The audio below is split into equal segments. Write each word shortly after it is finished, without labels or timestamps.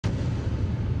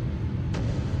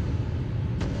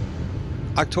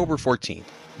October 14th,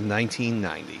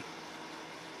 1990.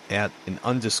 At an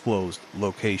undisclosed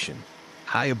location,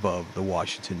 high above the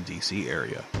Washington, D.C.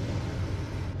 area.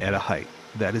 At a height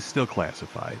that is still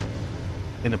classified.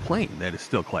 In a plane that is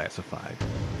still classified.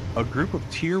 A group of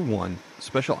Tier 1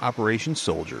 Special Operations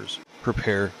soldiers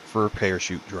prepare for a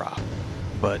parachute drop.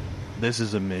 But this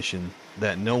is a mission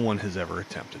that no one has ever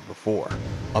attempted before.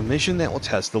 A mission that will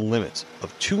test the limits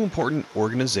of two important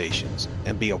organizations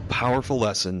and be a powerful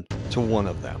lesson to one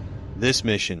of them. This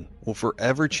mission will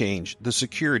forever change the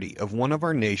security of one of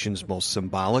our nation's most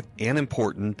symbolic and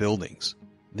important buildings.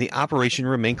 The operation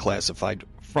remained classified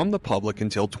from the public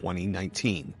until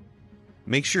 2019.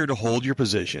 Make sure to hold your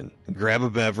position, grab a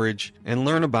beverage, and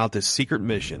learn about this secret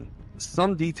mission,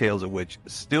 some details of which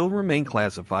still remain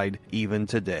classified even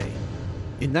today.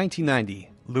 In 1990,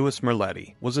 Louis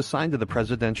Merletti was assigned to the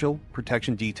Presidential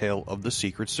Protection Detail of the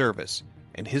Secret Service,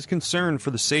 and his concern for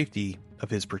the safety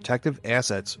of his protective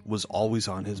assets was always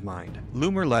on his mind. Lou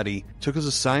Merletti took his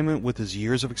assignment with his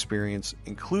years of experience,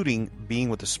 including being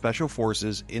with the Special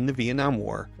Forces in the Vietnam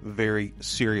War, very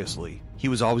seriously. He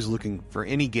was always looking for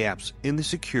any gaps in the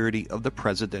security of the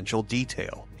presidential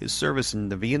detail. His service in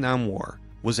the Vietnam War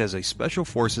was as a Special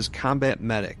Forces combat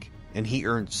medic, and he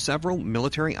earned several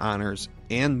military honors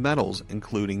and medals,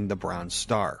 including the Bronze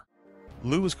Star.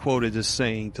 Lou was quoted as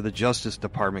saying to the Justice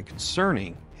Department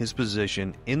concerning his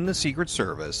position in the Secret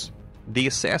Service, "The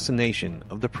assassination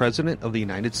of the President of the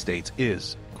United States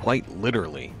is, quite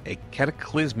literally, a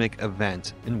cataclysmic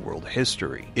event in world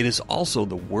history. It is also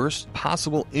the worst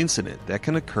possible incident that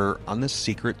can occur on the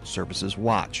Secret Service's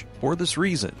watch. For this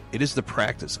reason, it is the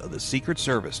practice of the Secret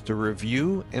Service to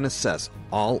review and assess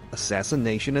all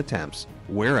assassination attempts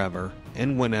wherever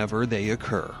and whenever they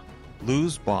occur."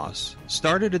 Lou's boss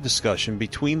started a discussion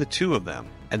between the two of them,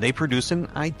 and they produced an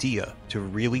idea to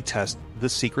really test the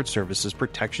Secret Service's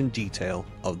protection detail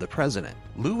of the president.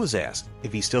 Lou was asked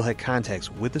if he still had contacts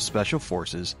with the Special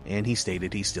Forces, and he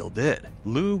stated he still did.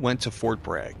 Lou went to Fort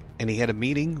Bragg, and he had a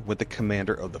meeting with the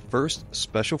commander of the 1st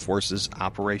Special Forces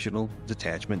Operational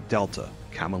Detachment Delta,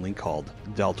 commonly called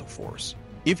Delta Force.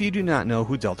 If you do not know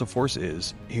who Delta Force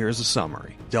is, here is a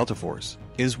summary. Delta Force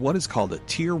is what is called a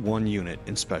Tier 1 unit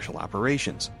in special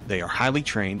operations. They are highly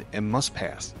trained and must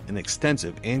pass an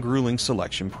extensive and grueling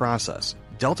selection process.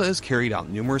 Delta has carried out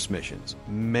numerous missions,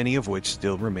 many of which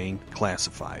still remain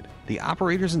classified. The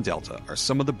operators in Delta are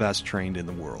some of the best trained in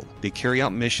the world. They carry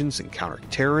out missions in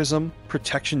counterterrorism,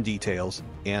 protection details,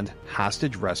 and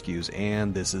hostage rescues,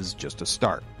 and this is just a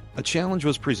start. A challenge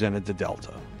was presented to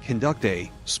Delta: conduct a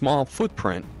small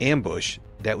footprint ambush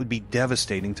that would be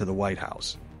devastating to the White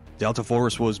House. Delta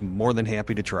Force was more than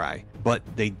happy to try, but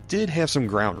they did have some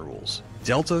ground rules.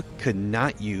 Delta could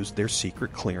not use their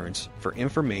secret clearance for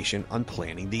information on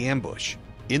planning the ambush.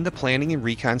 In the planning and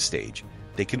recon stage,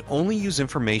 they could only use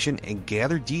information and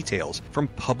gather details from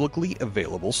publicly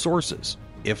available sources.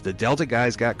 If the Delta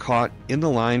guys got caught in the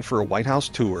line for a White House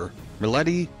tour,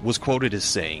 Merletti was quoted as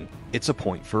saying, "It's a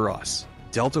point for us."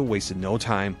 Delta wasted no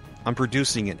time on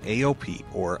producing an AOP,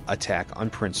 or Attack on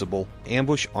Principle,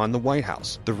 ambush on the White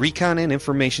House. The recon and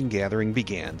information gathering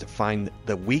began to find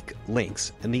the weak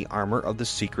links in the armor of the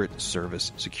Secret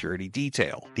Service security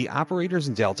detail. The operators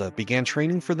in Delta began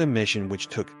training for the mission, which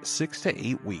took 6 to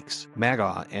 8 weeks.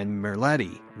 Maga and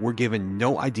Merletti were given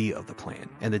no idea of the plan,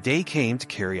 and the day came to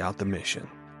carry out the mission.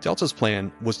 Delta's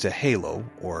plan was to halo,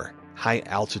 or high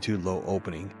altitude low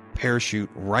opening, parachute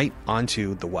right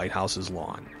onto the White House's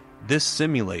lawn. This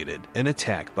simulated an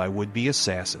attack by would-be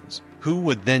assassins, who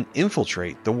would then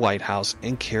infiltrate the White House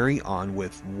and carry on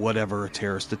with whatever a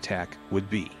terrorist attack would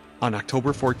be. On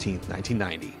October 14,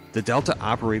 1990, the Delta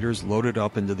operators loaded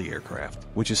up into the aircraft,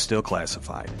 which is still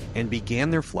classified, and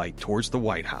began their flight towards the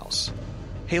White House.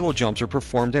 Halo jumps are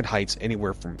performed at heights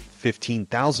anywhere from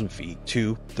 15,000 feet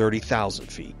to 30,000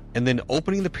 feet, and then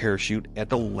opening the parachute at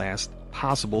the last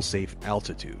possible safe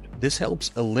altitude. This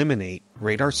helps eliminate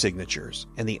radar signatures,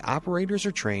 and the operators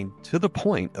are trained to the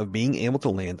point of being able to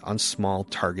land on small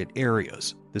target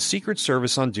areas. The Secret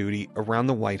Service on duty around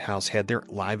the White House had their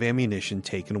live ammunition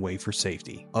taken away for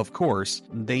safety. Of course,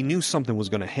 they knew something was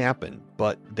going to happen,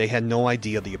 but they had no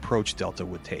idea the approach Delta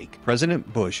would take.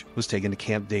 President Bush was taken to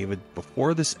Camp David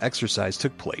before this exercise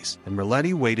took place, and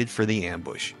Merletti waited for the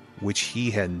ambush, which he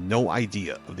had no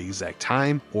idea of the exact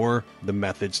time or the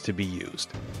methods to be used.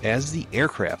 As the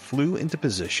aircraft flew into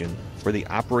position for the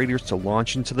operators to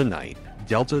launch into the night,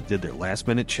 Delta did their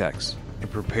last-minute checks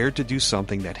and prepared to do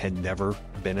something that had never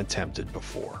been attempted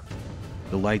before.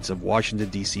 The lights of Washington,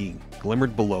 D.C.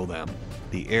 glimmered below them,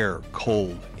 the air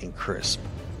cold and crisp.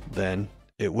 Then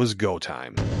it was go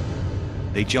time.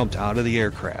 They jumped out of the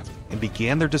aircraft and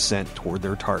began their descent toward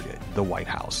their target, the White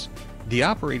House. The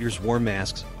operators wore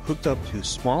masks hooked up to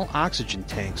small oxygen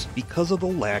tanks because of the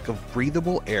lack of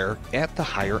breathable air at the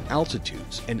higher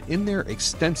altitudes, and in their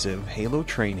extensive Halo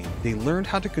training, they learned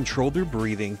how to control their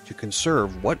breathing to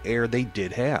conserve what air they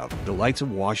did have. The lights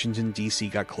of Washington, D.C.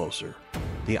 got closer.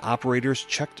 The operators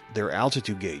checked their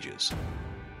altitude gauges.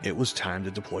 It was time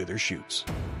to deploy their chutes.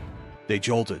 They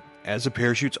jolted as the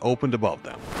parachutes opened above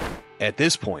them. At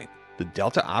this point, the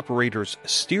Delta operators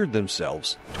steered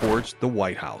themselves towards the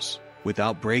White House.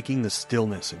 Without breaking the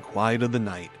stillness and quiet of the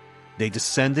night, they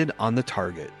descended on the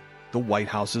target, the White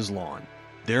House's lawn.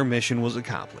 Their mission was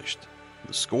accomplished.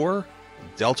 The score?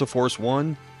 Delta Force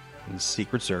 1 and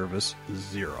Secret Service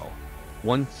 0.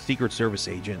 One Secret Service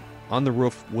agent on the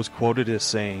roof was quoted as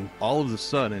saying, "All of a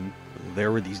sudden,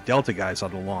 there were these Delta guys on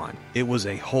the lawn. It was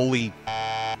a holy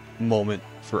moment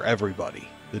for everybody."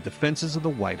 The defenses of the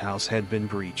White House had been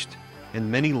breached,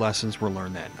 and many lessons were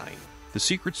learned that night. The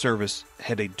Secret Service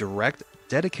had a direct,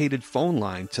 dedicated phone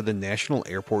line to the national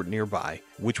airport nearby,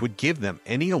 which would give them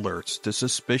any alerts to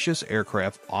suspicious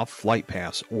aircraft off flight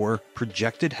paths or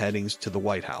projected headings to the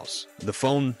White House. The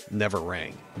phone never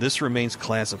rang. This remains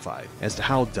classified as to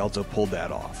how Delta pulled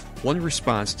that off. One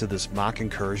response to this mock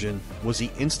incursion was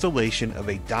the installation of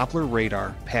a Doppler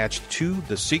radar patched to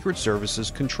the Secret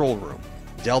Service's control room.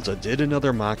 Delta did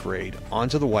another mock raid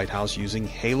onto the White House using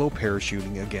Halo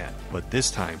parachuting again, but this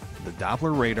time the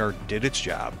Doppler radar did its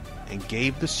job and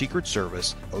gave the Secret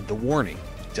Service the warning,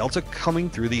 Delta coming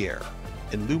through the air.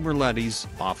 In Lou Merletti's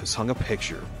office hung a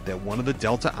picture that one of the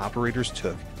Delta operators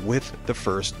took with the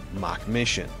first mock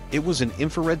mission. It was an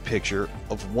infrared picture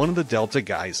of one of the Delta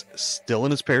guys still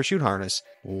in his parachute harness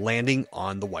landing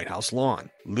on the White House lawn.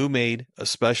 Lou made a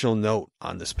special note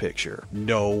on this picture: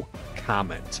 no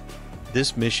comment.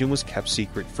 This mission was kept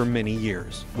secret for many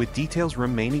years, with details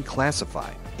remaining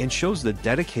classified, and shows the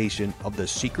dedication of the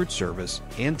Secret Service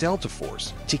and Delta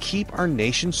Force to keep our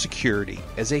nation's security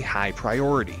as a high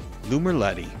priority. Lou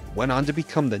Merletti went on to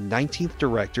become the 19th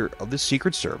director of the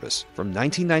Secret Service from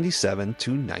 1997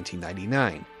 to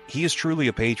 1999. He is truly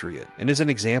a patriot and is an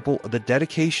example of the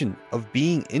dedication of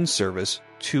being in service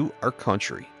to our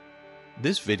country.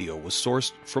 This video was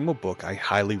sourced from a book I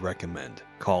highly recommend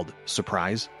called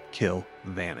Surprise, Kill,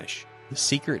 Vanish: The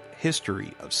Secret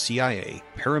History of CIA,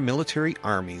 Paramilitary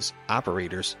Armies,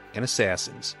 Operators, and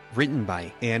Assassins, written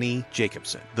by Annie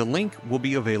Jacobsen. The link will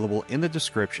be available in the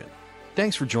description.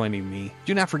 Thanks for joining me.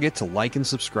 Do not forget to like and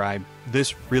subscribe.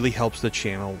 This really helps the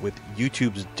channel with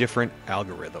YouTube's different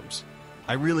algorithms.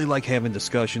 I really like having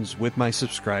discussions with my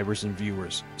subscribers and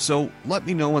viewers, so let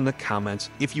me know in the comments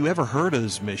if you ever heard of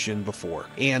this mission before,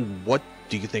 and what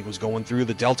do you think was going through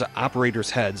the Delta operators'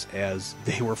 heads as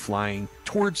they were flying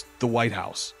towards the White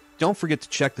House. Don't forget to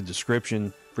check the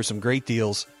description for some great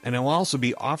deals, and I will also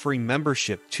be offering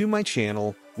membership to my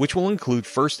channel, which will include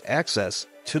first access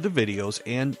to the videos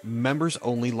and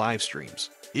members-only live streams.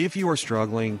 If you are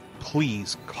struggling,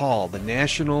 please call the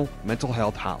National Mental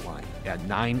Health Hotline at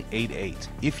 988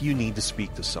 if you need to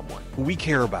speak to someone. We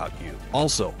care about you.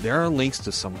 Also, there are links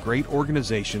to some great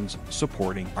organizations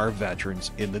supporting our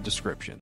veterans in the description.